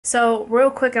So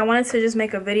real quick, I wanted to just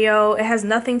make a video. It has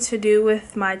nothing to do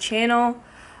with my channel.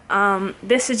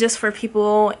 This is just for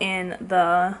people in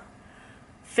the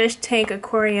fish tank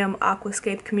aquarium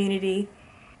aquascape community.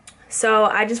 So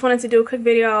I just wanted to do a quick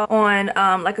video on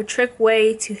like a trick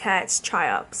way to hatch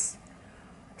triops.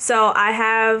 So I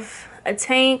have a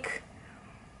tank,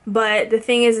 but the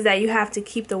thing is that you have to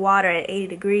keep the water at 80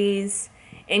 degrees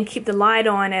and keep the light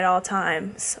on at all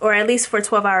times, or at least for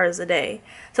 12 hours a day.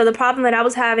 So the problem that I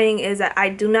was having is that I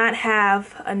do not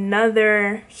have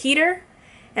another heater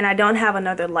and I don't have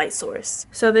another light source.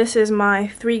 So this is my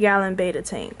 3-gallon beta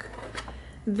tank.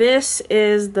 This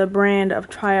is the brand of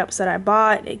Triops that I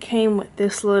bought. It came with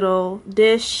this little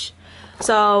dish.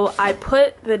 So I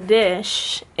put the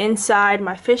dish inside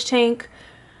my fish tank,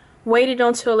 waited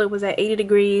until it was at 80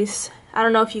 degrees. I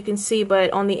don't know if you can see,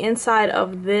 but on the inside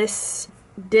of this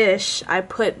dish I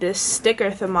put this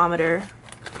sticker thermometer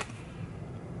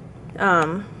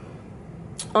on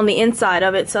the inside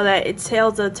of it so that it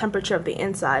tells the temperature of the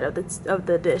inside of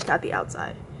the dish, not the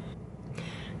outside.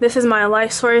 This is my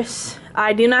light source.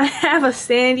 I do not have a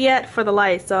stand yet for the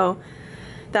light, so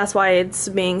that's why it's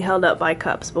being held up by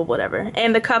cups, but whatever.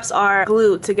 And the cups are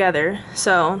glued together,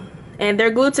 and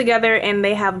they're glued together and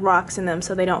they have rocks in them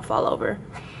so they don't fall over.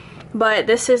 But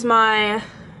this is my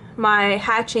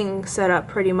hatching setup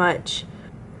pretty much.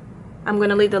 I'm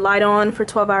gonna leave the light on for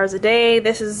 12 hours a day. And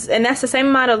that's the same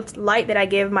amount of light that I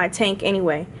give my tank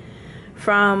anyway.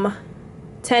 From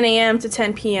 10 a.m. to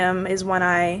 10 p.m. is when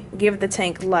I give the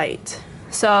tank light.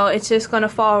 So it's just gonna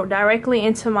fall directly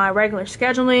into my regular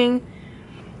scheduling.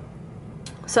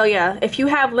 So yeah, if you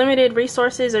have limited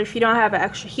resources, or if you don't have an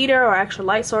extra heater or extra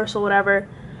light source or whatever,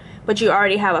 but you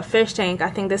already have a fish tank, I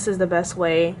think this is the best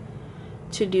way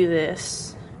to do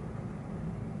this.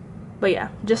 But yeah,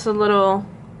 just a little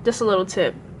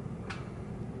tip.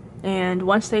 And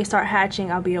once they start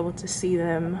hatching, I'll be able to see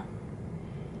them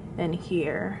in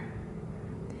here.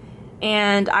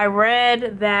 And I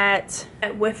read that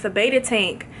with the beta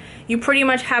tank, you pretty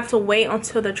much have to wait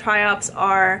until the triops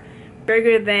are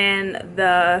bigger than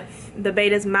the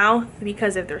beta's mouth,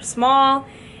 because if they're small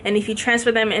and if you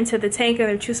transfer them into the tank and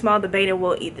they're too small, the beta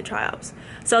will eat the triops.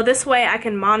 So this way I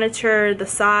can monitor the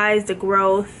size, the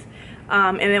growth,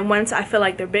 and then once I feel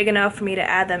like they're big enough for me to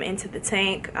add them into the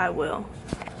tank, I will.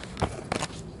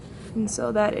 And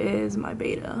so that is my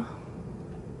beta.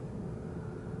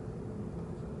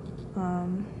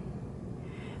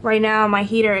 Right now my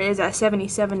heater is at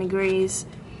 77 degrees,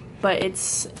 but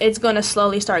it's gonna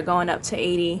slowly start going up to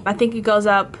 80. I think it goes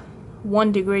up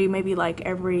 1 degree maybe like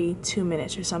every 2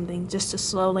 minutes or something, just to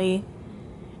slowly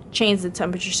change the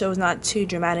temperature so it's not too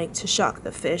dramatic to shock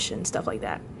the fish and stuff like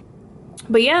that.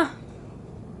 But yeah,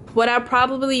 what I'll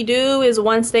probably do is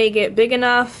once they get big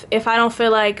enough, if I don't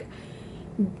feel like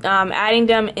adding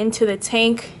them into the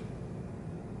tank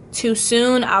too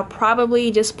soon, I'll probably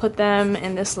just put them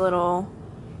in this little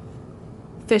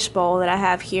fish bowl that I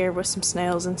have here with some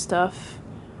snails and stuff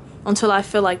until I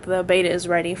feel like the beta is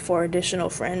ready for additional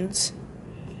friends.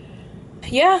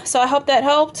 Yeah, so I hope that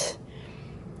helped.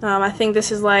 I think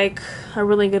this is like a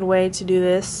really good way to do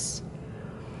this.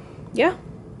 Yeah.